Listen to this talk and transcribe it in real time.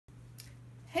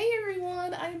Hey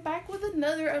everyone, I'm back with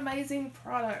another amazing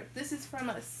product. This is from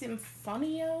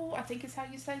Simfonio, I think is how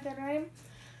you say their name.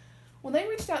 When they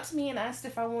reached out to me and asked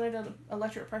if I wanted an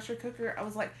electric pressure cooker, I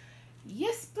was like,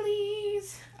 yes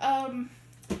please. I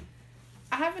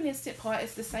have an Instant Pot,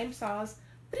 it's the same size,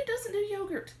 but it doesn't do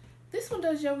yogurt. This one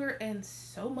does yogurt and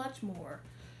so much more.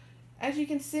 As you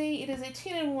can see, it is a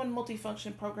 10-in-1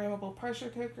 multifunction programmable pressure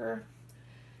cooker.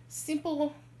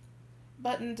 Simple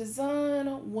button design,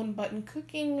 one button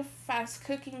cooking, fast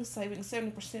cooking, saving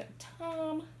 70% of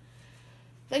time.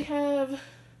 They have,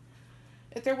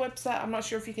 at their website, I'm not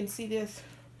sure if you can see this,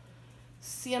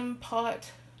 simpot.shop.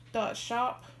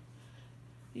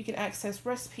 You can access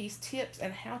recipes, tips,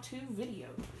 and how-to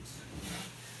videos.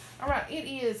 Alright, it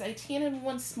is a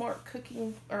 10-in-1 smart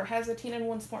cooking, or has a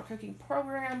 10-in-1 smart cooking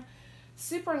program,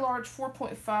 super large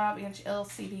 4.5-inch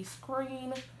LCD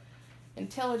screen,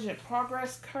 intelligent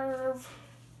progress curve.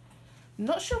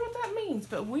 Not sure what that means,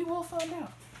 but we will find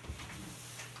out.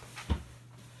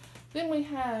 Then we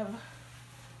have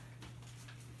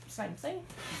same thing.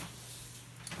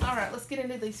 All right, let's get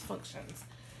into these functions.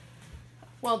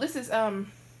 Well, this is 10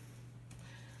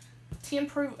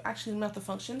 actually not the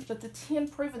functions, but the 10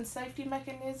 proven safety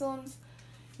mechanisms.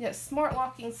 You got smart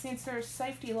locking sensors,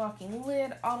 safety locking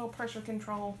lid, auto pressure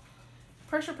control,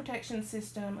 pressure protection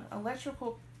system,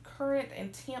 electrical current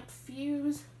and temp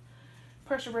fuse,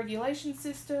 pressure regulation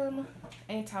system,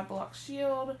 anti-block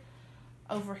shield,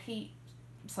 overheat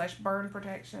 / burn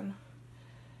protection,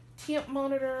 temp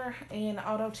monitor, and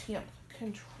auto temp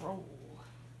control.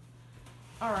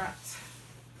 Alright,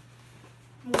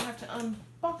 I'm going to have to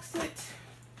unbox it.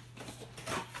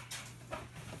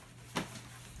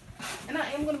 And I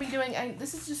am going to be doing,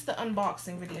 this is just the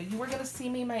unboxing video. You are going to see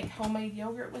me make homemade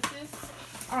yogurt with this.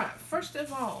 Alright, first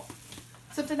of all,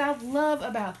 something I love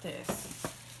about this,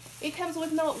 it comes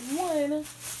with not one,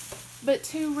 but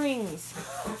 2 rings.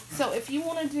 So if you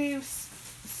want to do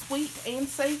sweet and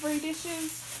savory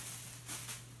dishes,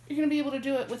 you're going to be able to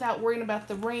do it without worrying about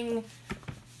the ring,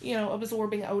 you know,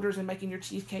 absorbing odors and making your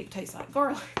cheesecake taste like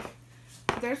garlic.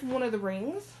 There's one of the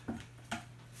rings.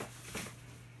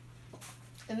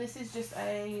 And this is just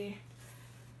a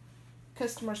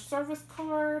customer service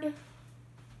card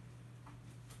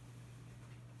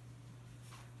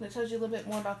that tells you a little bit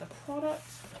more about the product.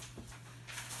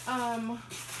 I'm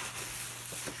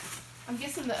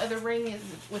guessing the other ring is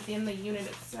within the unit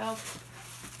itself.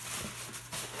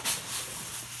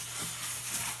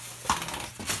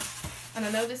 And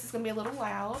I know this is going to be a little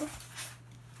loud.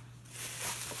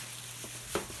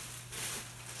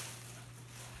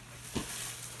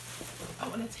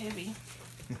 Oh, and it's heavy.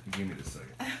 Give me just a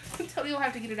second. Tell you'll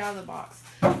have to get it out of the box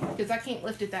because I can't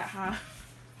lift it that high.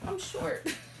 I'm short.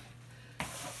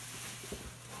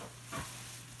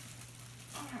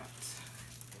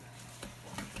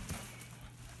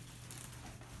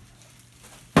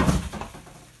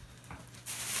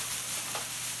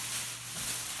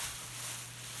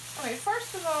 Okay,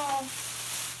 first of all,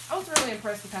 I was really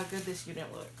impressed with how good this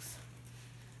unit looks.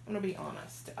 I'm gonna be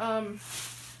honest.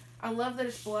 I love that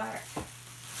it's black.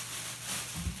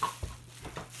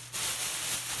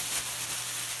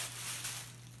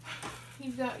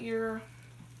 You've got your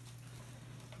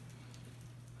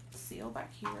seal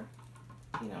back here.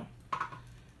 You know,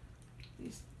 you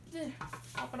just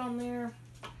pop it on there.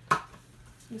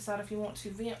 Decide if you want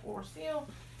to vent or seal.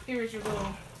 Here's your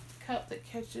little cup that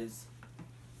catches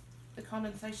the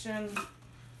condensation,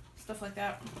 stuff like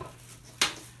that.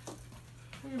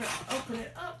 We're going to open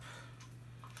it up.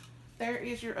 There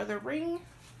is your other ring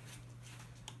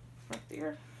right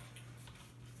there.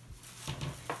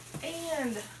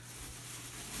 And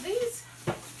these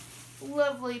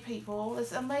lovely people,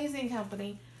 this amazing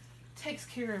company, takes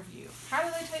care of you. How do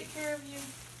they take care of you?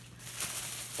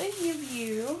 They give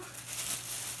you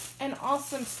an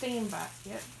awesome steam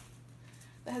basket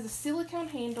that has a silicone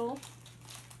handle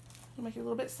to make it a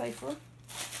little bit safer.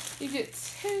 You get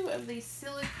 2 of these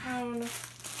silicone.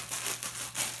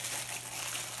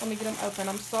 Let me get them open.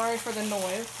 I'm sorry for the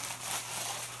noise.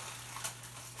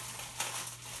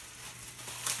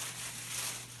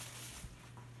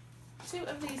 Two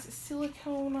of these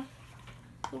silicone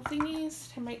little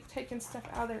thingies to make taking stuff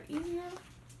out of there easier.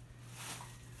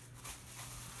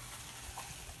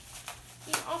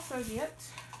 You also get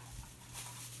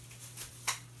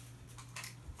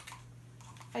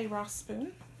a rice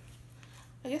spoon.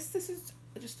 I guess this is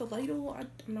just a ladle. I'm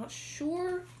not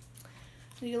sure.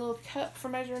 You get a little cup for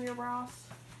measuring your rice.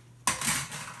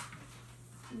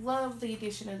 Love the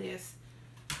addition of this.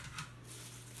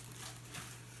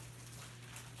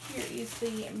 Here is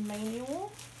the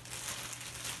manual.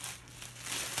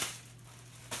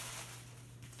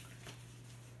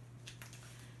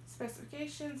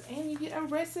 specifications, and you get a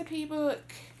recipe book.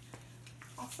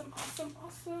 Awesome, awesome,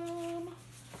 awesome.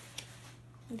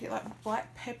 You get like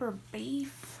black pepper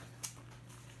beef,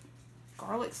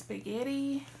 garlic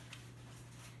spaghetti,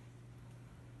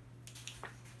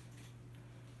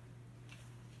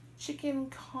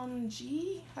 chicken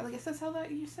congee. I guess that's how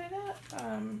you say that.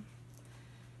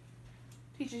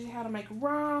 Teaches you how to make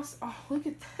rice. Oh, look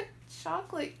at that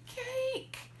chocolate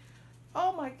cake.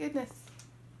 Oh my goodness.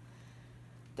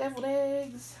 Deviled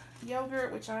eggs,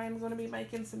 yogurt, which I am going to be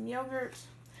making some yogurt.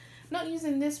 Not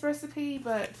using this recipe,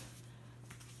 but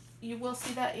you will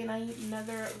see that in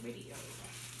another video.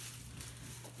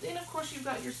 Then, of course, you've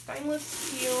got your stainless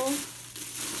steel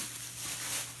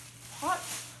pot.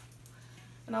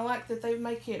 And I like that they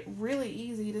make it really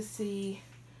easy to see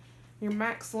your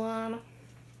max line,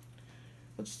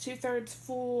 which is 2/3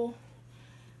 full.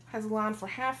 Has a line for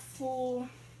half full.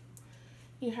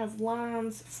 You have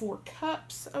lines for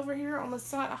cups over here on the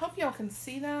side. I hope y'all can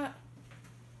see that.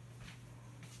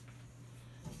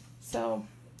 So,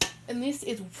 and this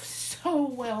is so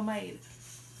well made.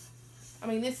 I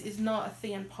mean, this is not a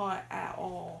thin pot at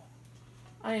all.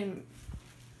 I'm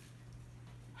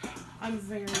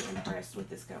very impressed with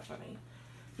this company.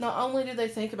 Not only did they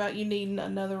think about you needing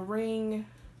another ring,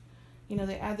 you know,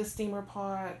 they add the steamer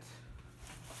pot.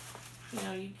 You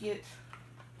know, you get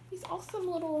these awesome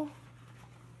little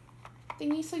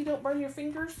thingies so you don't burn your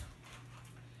fingers.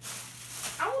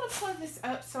 I want to plug this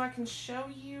up so I can show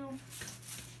you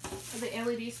the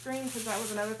LED screen, because that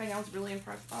was another thing I was really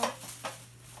impressed by.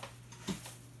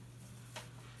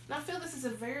 And I feel this is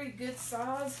a very good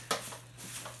size.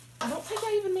 I don't think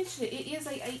I even mentioned it. It is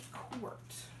a 8-quart.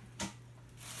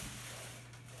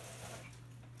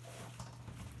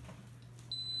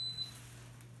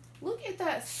 Look at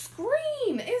that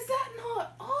screen. Is that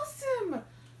not awesome?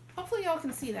 Hopefully y'all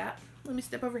can see that. Let me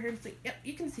step over here and see. Yep,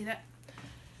 you can see that.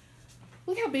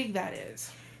 Look how big that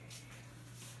is.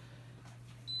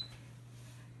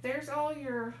 There's all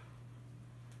your...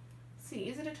 See,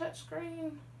 is it a touch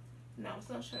screen? No, it's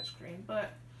not a touch screen, but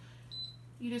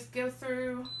you just go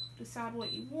through, decide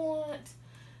what you want.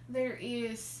 There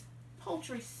is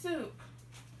poultry soup.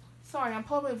 Sorry, I'm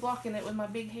probably blocking it with my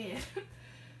big head.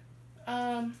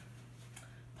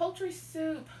 Poultry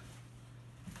soup.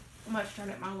 I'm going to turn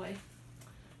it my way.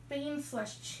 Bean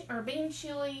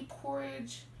chili,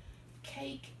 porridge,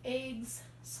 cake, eggs,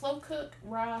 slow cook,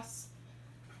 rice,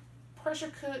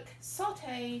 pressure cook,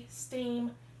 saute,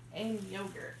 steam, and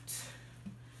yogurt.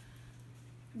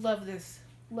 Love this.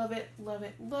 Love it, love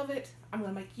it, love it. I'm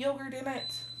going to make yogurt in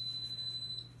it.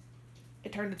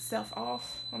 It turned itself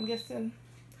off, I'm guessing.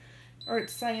 Or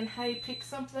it's saying, hey, pick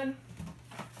something.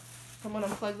 I'm going to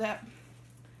unplug that.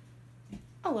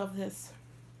 I love this.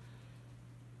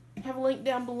 I have a link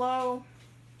down below.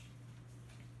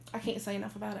 I can't say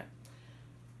enough about it.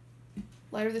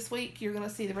 Later this week, you're going to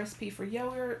see the recipe for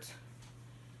yogurt.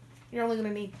 You're only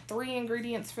going to need 3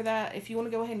 ingredients for that. If you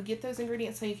want to go ahead and get those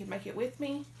ingredients so you can make it with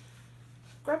me,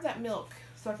 grab that milk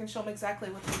so I can show them exactly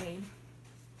what they need.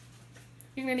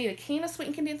 You're going to need a can of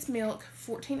sweetened condensed milk,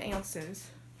 14 ounces.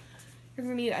 You're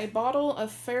going to need a bottle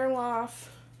of Fairlife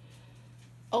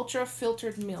ultra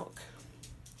filtered milk.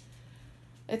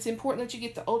 It's important that you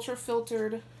get the ultra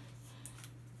filtered.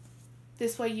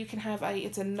 This way you can have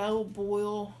it's a no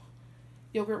boil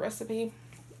yogurt recipe.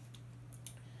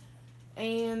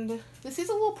 And this is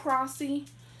a little pricey.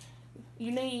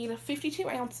 You need 52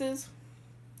 ounces.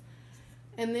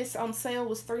 And this on sale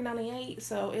was $3.98,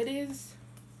 so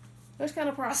it's kind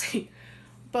of pricey.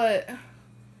 But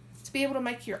to be able to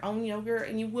make your own yogurt,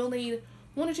 and you will need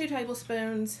 1 to 2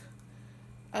 tablespoons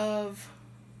of,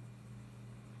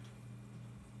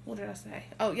 what did I say?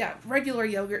 Oh yeah, regular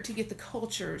yogurt to get the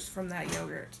cultures from that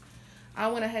yogurt. I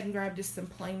went ahead and grabbed just some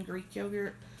plain Greek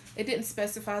yogurt. It didn't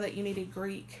specify that you needed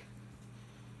Greek,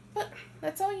 but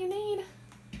that's all you need.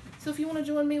 So if you want to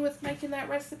join me with making that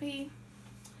recipe,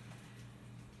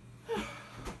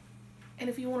 and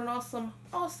if you want an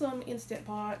awesome Instant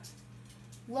Pot,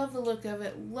 love the look of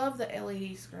it, love the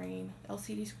LED screen,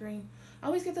 LCD screen. I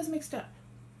always get those mixed up.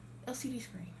 LCD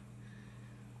screen.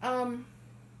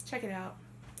 Check it out.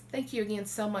 Thank you again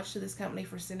so much to this company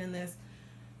for sending this.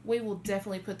 We will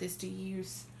definitely put this to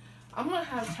use. I'm going to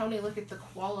have Tony look at the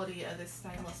quality of this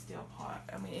stainless steel pot.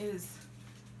 I mean, it is...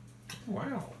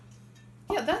 Wow.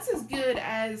 Yeah, that's as good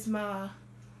as my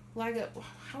Lago...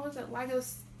 How is it?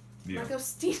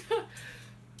 Lagostina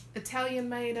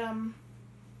Italian-made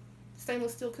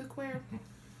stainless steel cookware.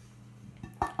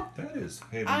 That is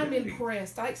heavy. I'm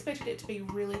impressed. I expected it to be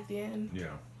really thin.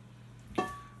 Yeah.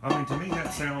 I mean, to me,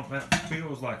 that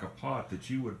feels like a pot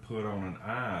that you would put on an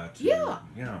eye. Yeah.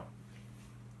 You know.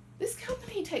 This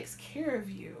company takes care of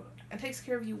you and takes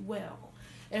care of you well.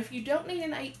 And if you don't need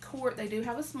an 8-quart, they do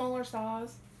have a smaller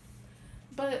size.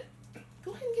 But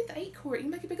go ahead and get the 8-quart. You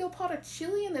make a big old pot of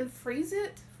chili and then freeze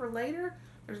it for later.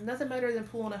 There's nothing better than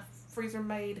pulling a freezer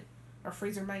made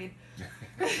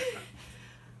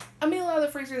a meal out of the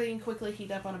freezer that you can quickly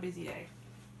heat up on a busy day.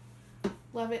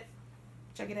 Love it.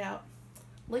 Check it out.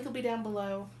 Link will be down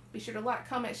below. Be sure to like,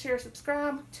 comment, share,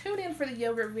 subscribe. Tune in for the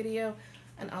yogurt video,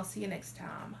 and I'll see you next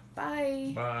time.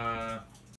 Bye. Bye.